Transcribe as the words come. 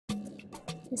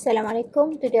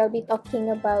Assalamualaikum. Today I'll be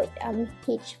talking about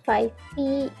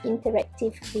H5P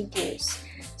interactive videos.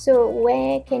 So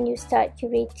where can you start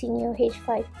curating your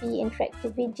H5P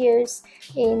interactive videos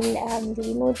in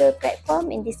the Moodle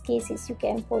platform? In this case it's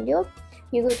UK Folio.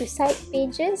 You go to site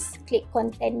pages, click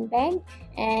content bank,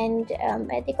 and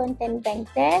at the content bank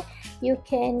there you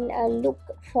can look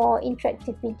for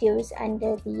interactive videos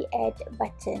under the add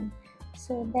button.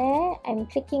 So there I'm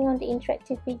clicking on the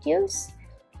interactive videos.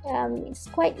 It's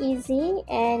quite easy,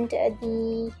 and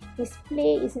the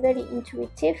display is very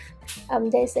intuitive.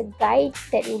 There's a guide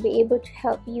that will be able to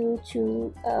help you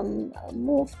to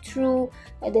move through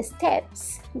the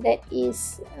steps that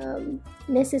is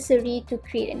necessary to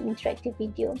create an interactive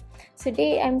video. So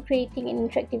today I'm creating an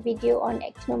interactive video on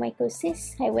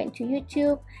actinomycosis. I went to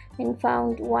YouTube and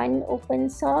found one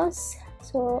open source,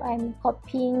 so I'm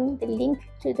copying the link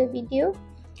to the video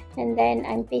and then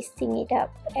I'm pasting it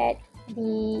up at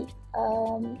the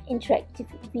interactive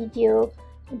video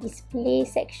display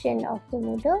section of the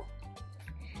Moodle.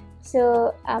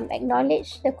 So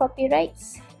acknowledge the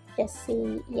copyrights, just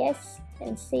say yes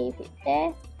and save it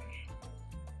there.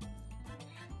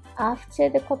 After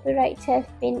the copyrights have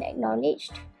been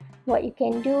acknowledged, what you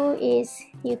can do is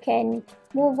you can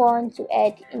move on to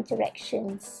add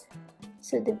interactions.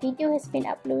 So the video has been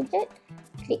uploaded,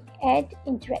 click add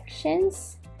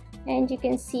interactions, and you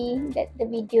can see that the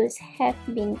videos have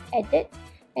been added,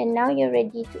 and now you're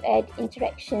ready to add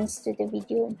interactions to the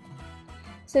video.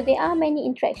 So there are many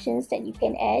interactions that you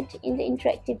can add in the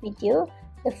interactive video.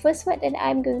 The first one that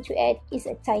I'm going to add is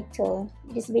a title.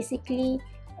 It is basically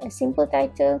a simple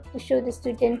title to show the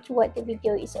student what the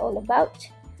video is all about.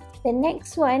 The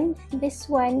next one, this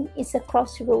one is a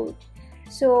crossroad.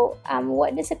 So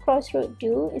what does a crossroad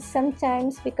do is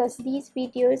sometimes, because these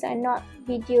videos are not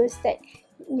videos that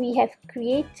we have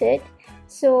created,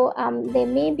 so there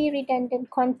may be redundant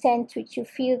content which you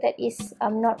feel that is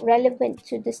not relevant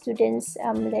to the students'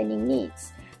 learning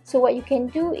needs. So what you can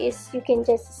do is you can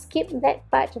just skip that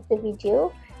part of the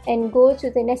video and go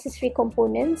to the necessary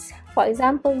components. For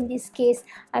example, in this case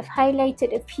I've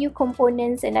highlighted a few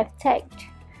components and I've tagged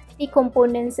the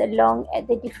components along at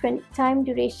the different time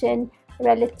duration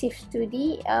relative to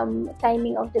the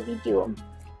timing of the video.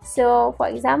 So for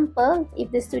example, if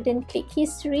the student click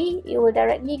history, it will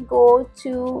directly go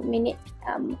to minute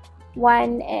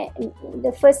 1,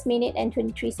 the first minute and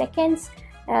 23 seconds.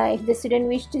 If the student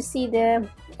wish to see the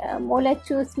molar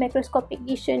tooth macroscopic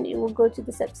lesion, it will go to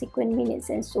the subsequent minutes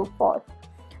and so forth.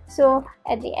 So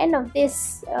at the end of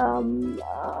this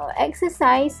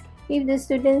exercise, if the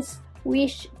students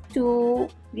wish to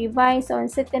revise on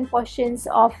certain portions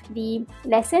of the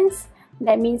lessons,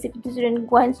 that means if the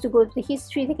student wants to go to the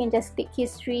history, they can just click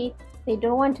history. They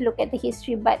don't want to look at the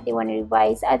history but they want to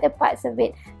revise other parts of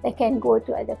it, they can go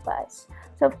to other parts.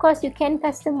 So of course you can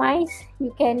customize,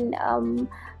 you can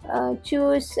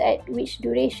choose at which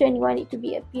duration you want it to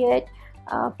be appeared.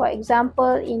 For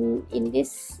example, in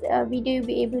this video you'll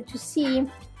be able to see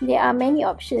there are many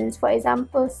options. For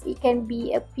example, it can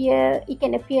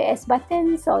appear as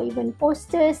buttons or even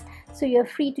posters, so you're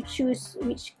free to choose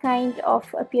which kind of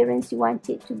appearance you want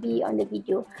it to be on the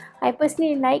video. I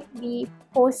personally like the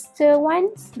poster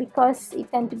ones because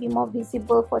it tends to be more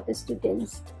visible for the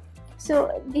students.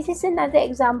 So this is another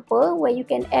example where you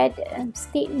can add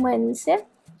statements.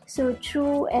 So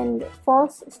true and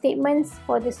false statements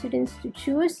for the students to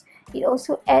choose. It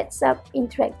also adds up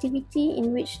interactivity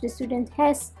in which the student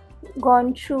has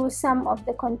gone through some of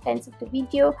the contents of the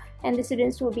video, and the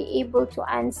students will be able to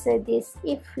answer this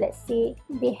if, let's say,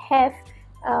 they have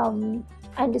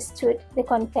understood the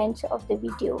content of the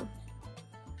video.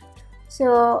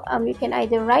 So you can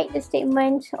either write the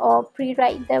statement or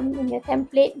pre-write them in your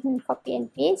template and copy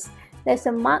and paste. There's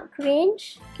a mark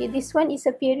range. Okay, this one is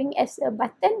appearing as a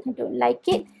button. I don't like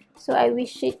it, so I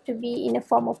wish it to be in a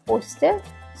form of poster.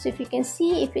 So if you can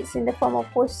see, if it's in the form of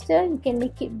poster, you can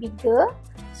make it bigger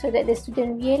so that the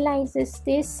student realizes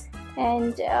this,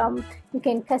 and you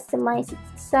can customize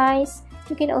its size.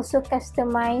 You can also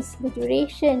customize the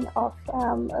duration of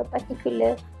a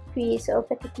particular quiz or a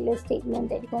particular statement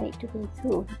that you want it to go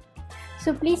through.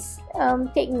 So please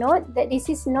take note that this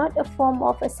is not a form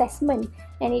of assessment,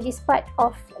 and it is part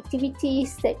of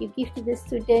activities that you give to the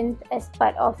student as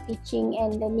part of teaching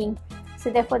and learning. So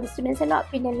therefore the students are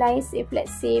not penalized if,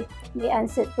 let's say, they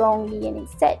answered wrongly, and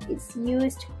instead it's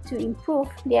used to improve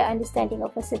their understanding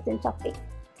of a certain topic.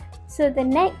 So the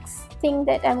next thing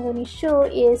that I'm going to show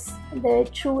is the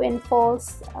true and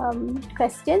false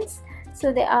questions.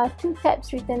 So there are two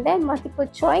tabs written there: multiple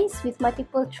choice with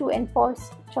multiple true and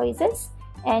false choices,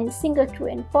 and single true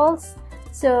and false.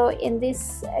 So in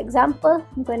this example,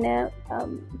 I'm gonna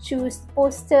choose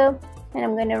poster, and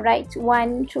I'm gonna write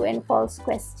one true and false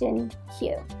question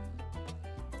here.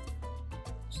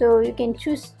 So you can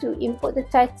choose to input the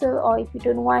title, or if you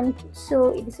don't want so,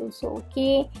 it is also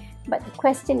okay, but the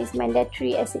question is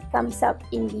mandatory as it comes up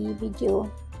in the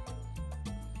video.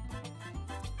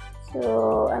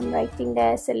 So I'm writing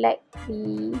there, select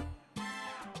the,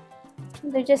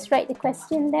 so just write the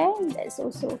question there, that's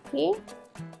also okay.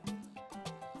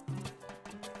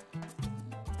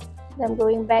 So I'm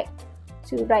going back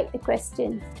to write the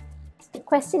question. The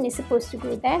question is supposed to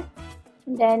go there,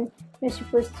 and then you're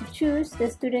supposed to choose, the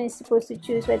student is supposed to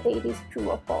choose whether it is true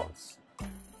or false.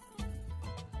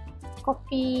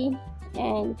 Copy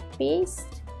and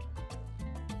paste,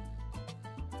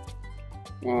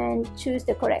 and choose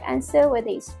the correct answer, whether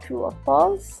it's true or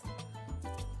false.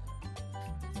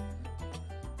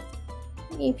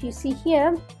 If you see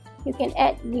here, you can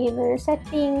add behavioral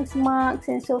settings, marks,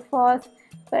 and so forth,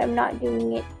 but I'm not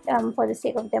doing it for the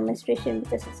sake of demonstration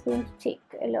because it's going to take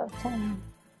a lot of time.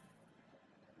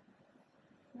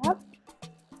 Yep.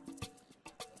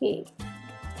 Okay,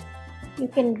 you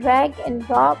can drag and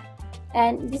drop,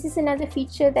 and this is another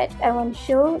feature that I want to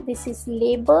show. This is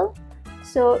label.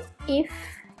 So if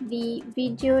the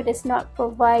video does not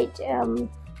provide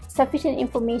sufficient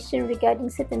information regarding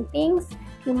certain things,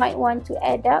 you might want to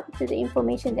add up to the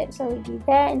information that's already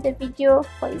there in the video.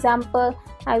 For example,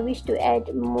 I wish to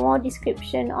add more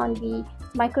description on the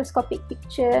microscopic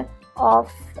picture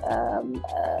of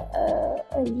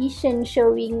a lesion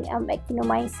showing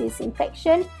actinomyces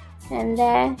infection, and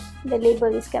there the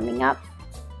label is coming up,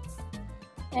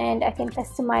 and I can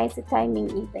customize the timing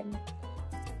even.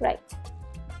 Right,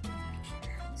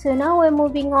 so now we're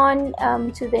moving on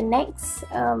to the next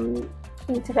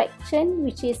interaction,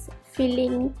 which is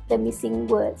filling the missing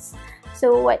words.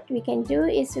 So what we can do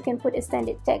is you can put a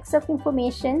standard text of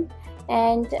information,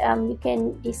 and you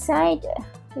can decide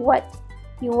what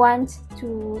you want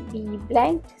to be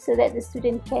blank so that the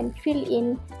student can fill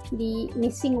in the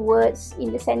missing words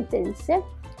in the sentence.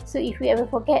 So if you ever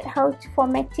forget how to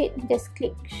format it, just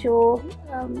click show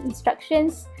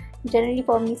instructions. Generally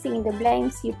for missing in the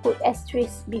blanks, you put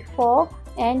asterisk before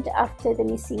and after the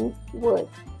missing word.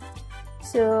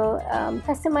 So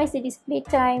customize the display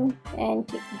time and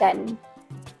click done.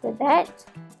 For that,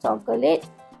 toggle it,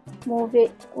 move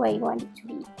it where you want it to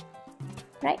be.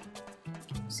 Right.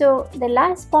 So the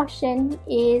last portion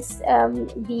is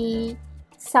the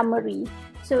summary.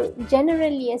 So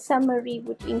generally a summary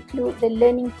would include the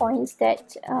learning points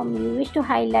that you wish to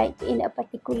highlight in a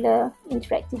particular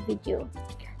interactive video.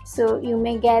 So you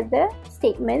may gather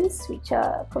statements which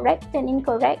are correct and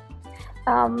incorrect.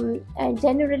 And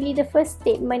generally the first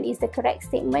statement is the correct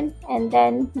statement, and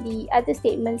then the other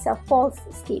statements are false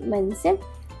statements.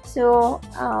 So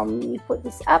you put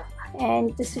this up,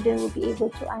 and the student will be able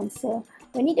to answer.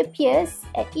 When it appears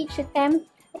at each attempt,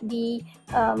 the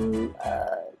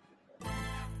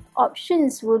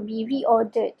options will be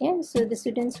reordered, so the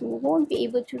students won't be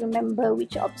able to remember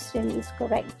which option is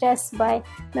correct just by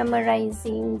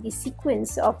memorizing the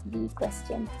sequence of the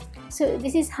question. So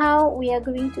this is how we are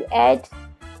going to add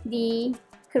the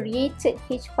created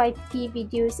H5P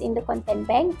videos in the content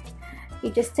bank. You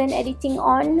just turn editing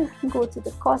on, go to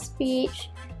the course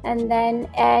page, and then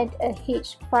add a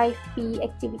H5P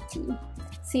activity.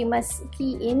 So you must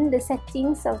key in the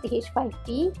settings of the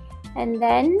H5P, and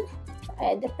then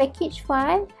at the package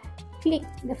file, click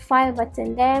the file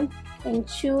button there and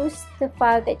choose the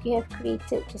file that you have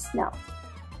created just now.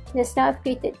 Just now I've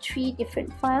created 3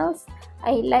 different files.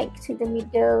 I liked the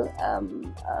middle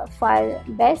file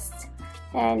best,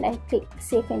 and I click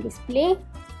save and display,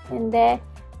 and there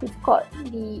we've got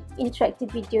the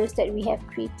interactive videos that we have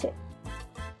created.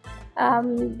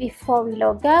 Before we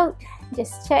log out,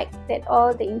 just check that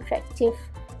all the interactive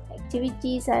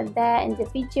activities are there in the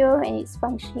video and it's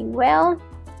functioning well.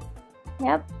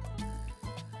 Yep.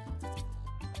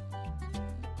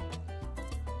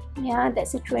 Yeah,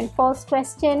 that's a true and false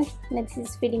question. Next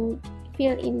is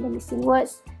fill in the missing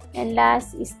words, and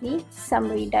last is the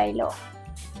summary dialogue.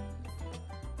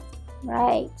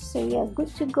 Right, so we are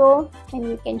good to go, and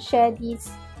we can share these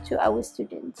to our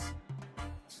students.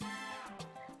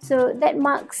 So that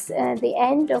marks the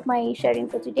end of my sharing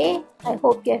for today. I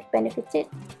hope you have benefited.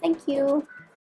 Thank you.